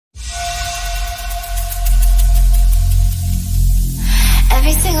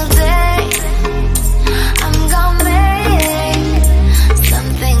single day I'm gonna make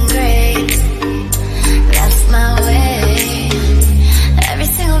something great. That's my way. Every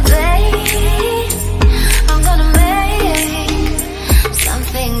single day I'm gonna make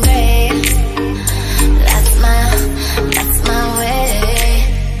something great. That's my way.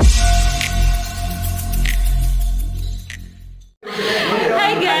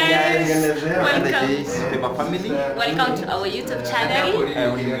 Hi guys, welcome. Family. Welcome to our YouTube channel. We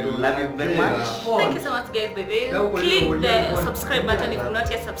love you very much. Thank you so much guys, baby. Click the subscribe button if you're not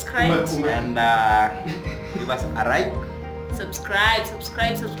yet subscribed. And give us a like. Subscribe,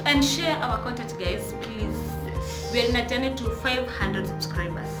 and share our content guys, please. We're in a journey to 500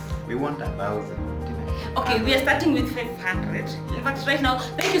 subscribers. We want 1,000. Okay, we are starting with 500. In fact, right now,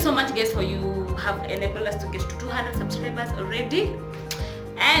 thank you so much guys for you have enabled us to get to 200 subscribers already.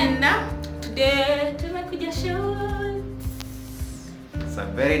 And today, tumekuja shoot. It's a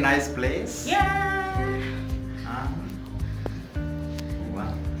very nice place. Yeah.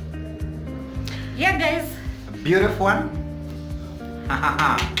 Wow. Yeah guys. A beautiful one.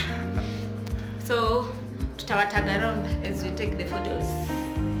 So, tutawatag around as we take the photos.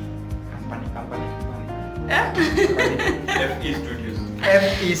 Company. FE Studios.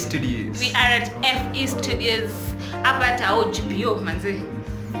 FE Studios. We are at FE Studios. Hapa at our GPO, manze.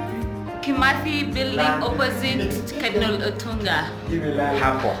 Kimathi building opposite Cardinal Otunga.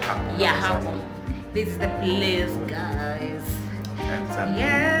 Hapo. Yeah, hapo. This is the place, guys. It's a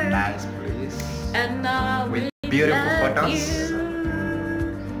Yeah. nice place. And With we beautiful love photos. you.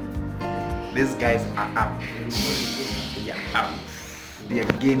 These guys are up. Yeah, up. Their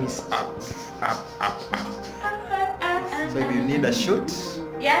game is up. So if you need a shoot,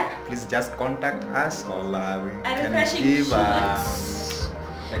 Yeah. please just contact us, or we A can refreshing give shoot.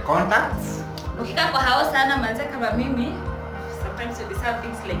 the contacts. Ukikaa kwa house sana manze kama mimi, sometimes you deserve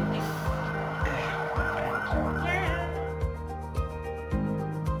things like this.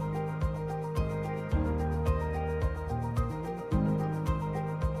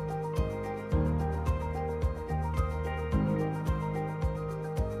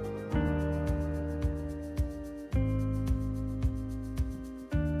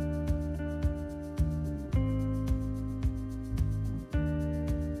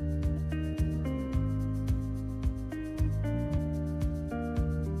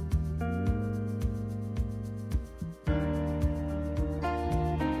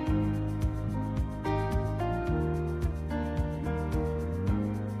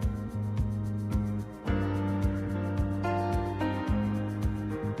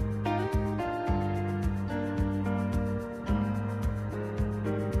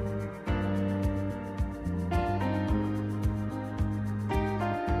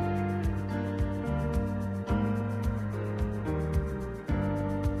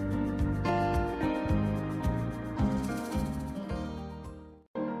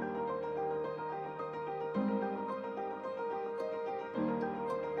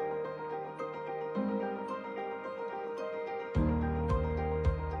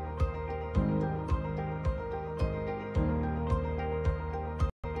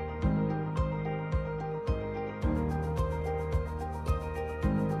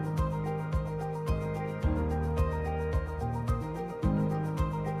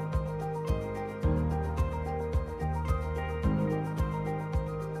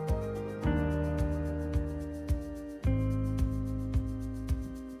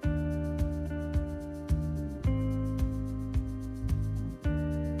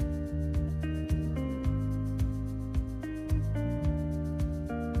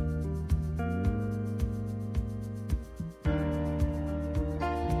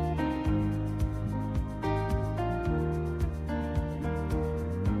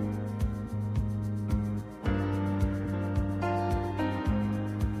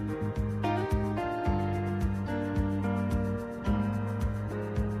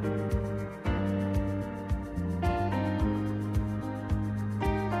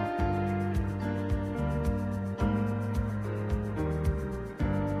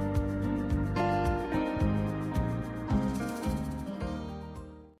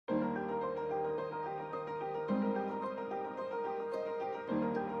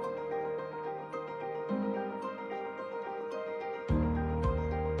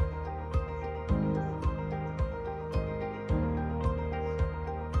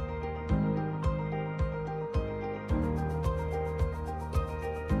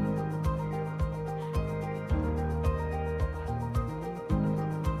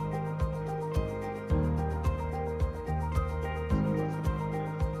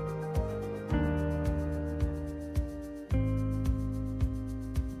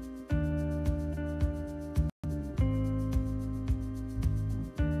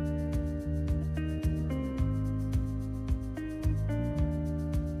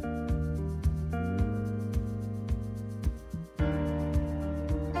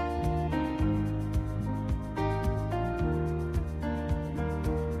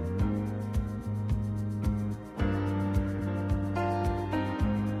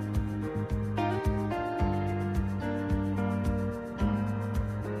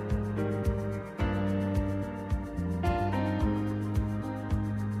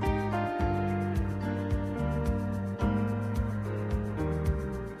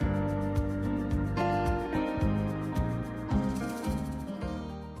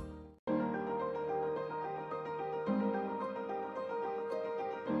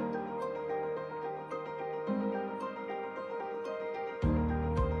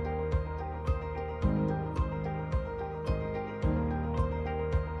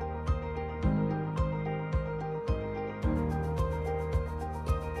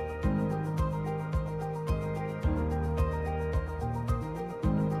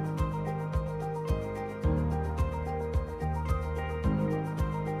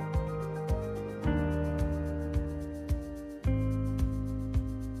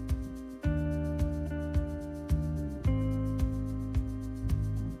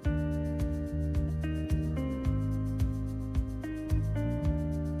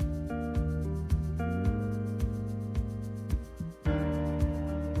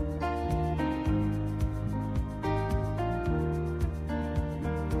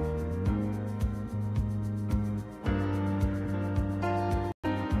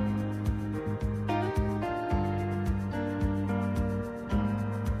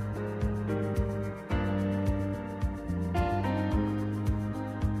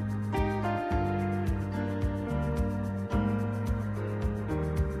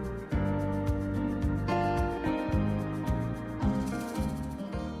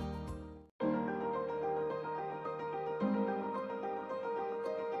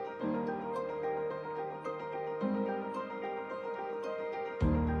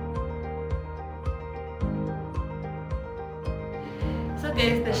 So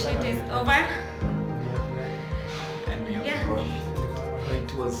guys, the shoot is over. And we have Yeah.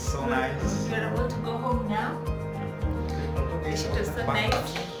 it was so nice. We're about to go home now. The shoot was so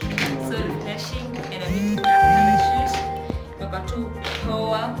nice, so refreshing, and a bit after the shoot. We got to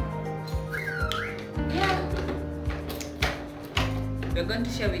power. Yeah. We're going to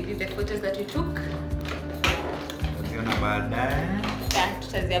share with you the photos that we took. Ukiona baadaye. Yeah,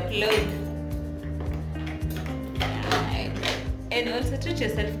 tutazi-upload. And also treat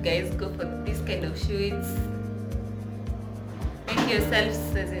yourself, guys. Go for this kind of shoots. Make yourself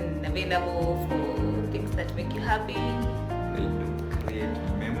as in available for things that make you happy. Create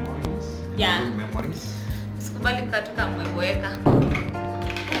memories. Yeah. Good memories. Usikubali kukatoka mmeboeka.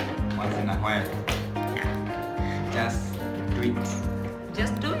 Once in a while. Yeah. Just do it.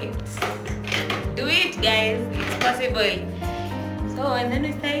 Just do it. Do it, guys. It's possible. So, and then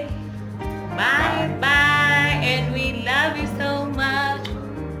we say bye. Bye.